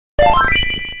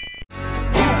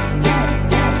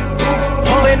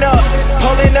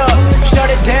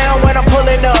down when I'm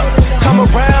pulling up. Come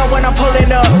around when I'm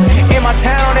pulling up. In my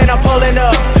town and I'm pulling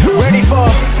up. Ready for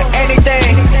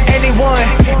anything, anyone.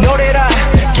 Know that I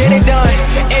get it done.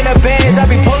 In the bands I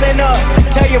be pulling up.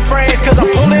 Tell your friends cause I'm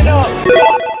pulling up.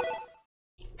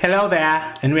 Hello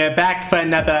there, and we're back for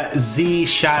another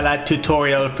zCharlotte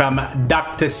tutorial from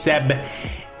Dr.Seb,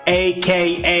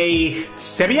 aka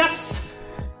Sebius.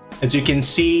 As you can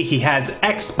see, he has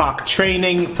X-Pac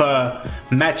training for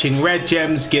matching red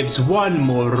gems, gives one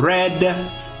more red.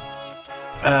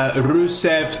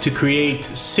 Rusev to create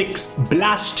 6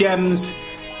 blast gems.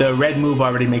 The red move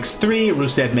already makes 3,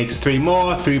 Rusev makes 3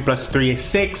 more, 3 plus 3 is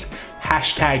 6,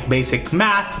 hashtag basic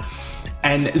math.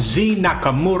 And Zombie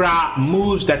Nakamura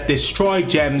moves that destroy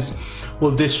gems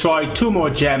will destroy 2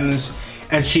 more gems,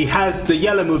 and she has the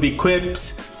yellow move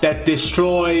equipped that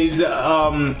destroys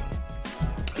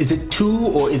is it 2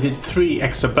 or is it 3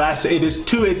 extra blast? It is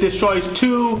 2. It destroys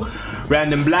 2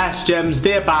 random blast gems,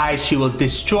 thereby she will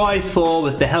destroy 4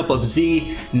 with the help of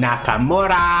Zombie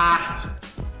Nakamura.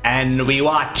 And we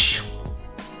watch.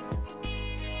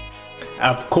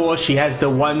 Of course, she has the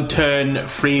 1-turn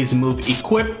freeze move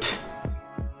equipped.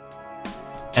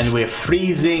 And we're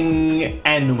freezing,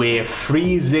 and we're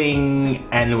freezing,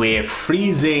 and we're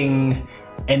freezing.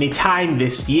 Anytime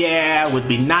this year would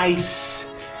be nice.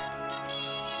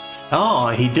 Oh,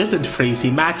 he doesn't freeze, he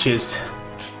matches.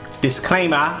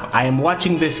 Disclaimer, I am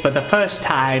watching this for the first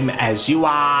time as you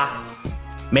are.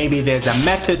 Maybe there's a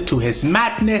method to his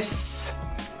madness.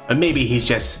 Or maybe he's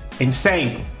just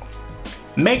insane.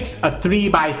 Makes a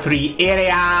 3x3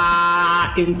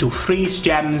 area into freeze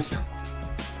gems.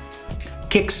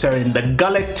 Kicks her in the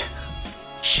gullet.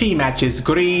 She matches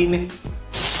green.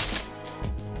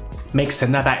 Makes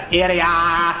another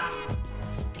area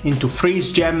into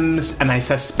freeze gems, and I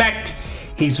suspect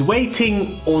he's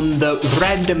waiting on the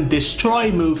random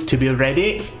destroy move to be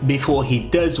ready before he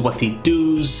does what he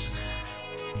does.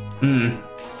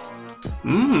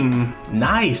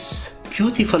 Nice.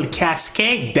 Beautiful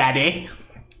cascade, daddy.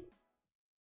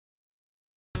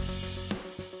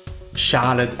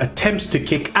 Charlotte attempts to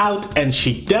kick out, and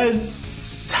she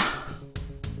does.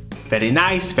 Very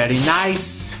nice, very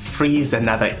nice. Freeze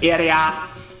another area.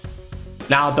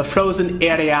 Now the frozen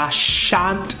area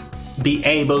shan't be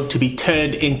able to be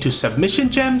turned into submission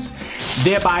gems,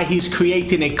 thereby he's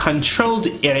creating a controlled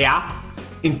area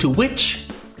into which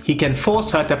he can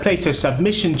force her to place her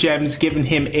submission gems, giving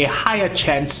him a higher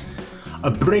chance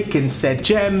of breaking said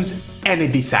gems, and he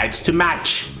decides to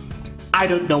match. I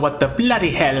don't know what the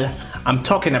bloody hell I'm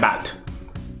talking about.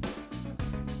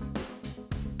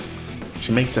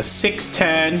 She makes a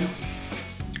 6-turn.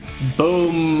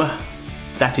 Boom.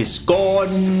 That is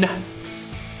gone.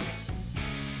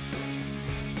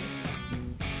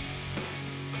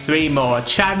 Three more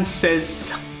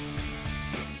chances.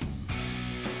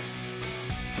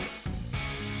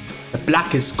 The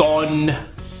black is gone,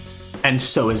 and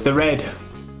so is the red.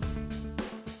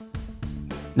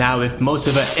 Now with most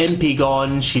of her MP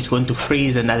gone, she's going to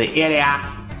freeze another area.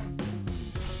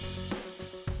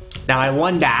 Now I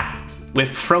wonder, with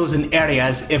frozen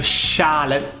areas, if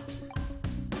Charlotte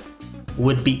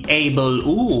would be able...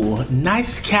 Ooh,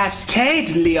 nice cascade,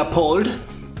 Leopold.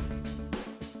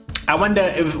 I wonder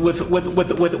if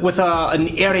with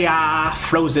an area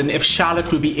frozen, if Charlotte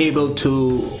would be able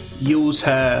to use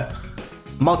her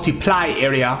multiply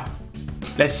area.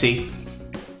 Let's see.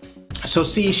 So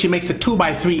see, she makes a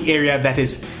 2x3 area that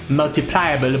is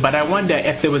multipliable, but I wonder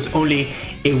if there was only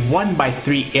a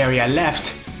 1x3 area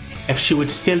left, if she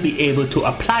would still be able to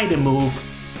apply the move,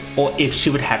 or if she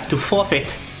would have to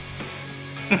forfeit.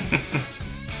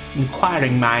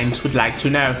 Inquiring minds would like to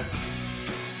know.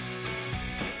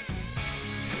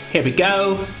 Here we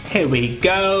go, here we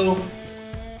go.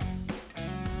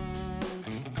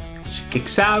 She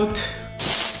kicks out.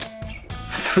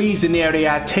 Freeze an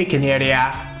area, take an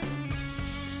area.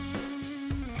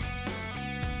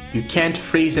 You can't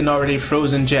freeze an already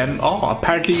frozen gem. Oh,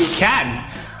 apparently you can.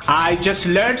 I just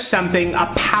learned something.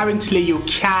 Apparently you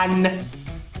can.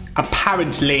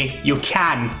 Apparently you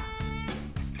can.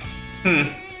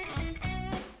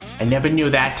 I never knew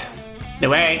that. No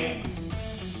way.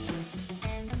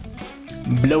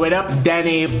 Blow it up,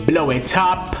 Danny. Blow it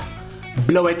up.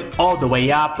 Blow it all the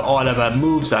way up. All of her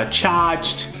moves are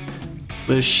charged.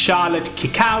 Will Charlotte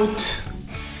kick out?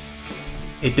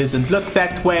 It doesn't look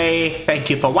that way.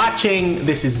 Thank you for watching.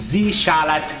 This is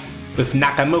zCharlotte with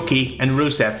Nakamura and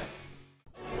Rusev.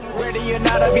 Ready or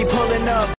not, I be pulling up.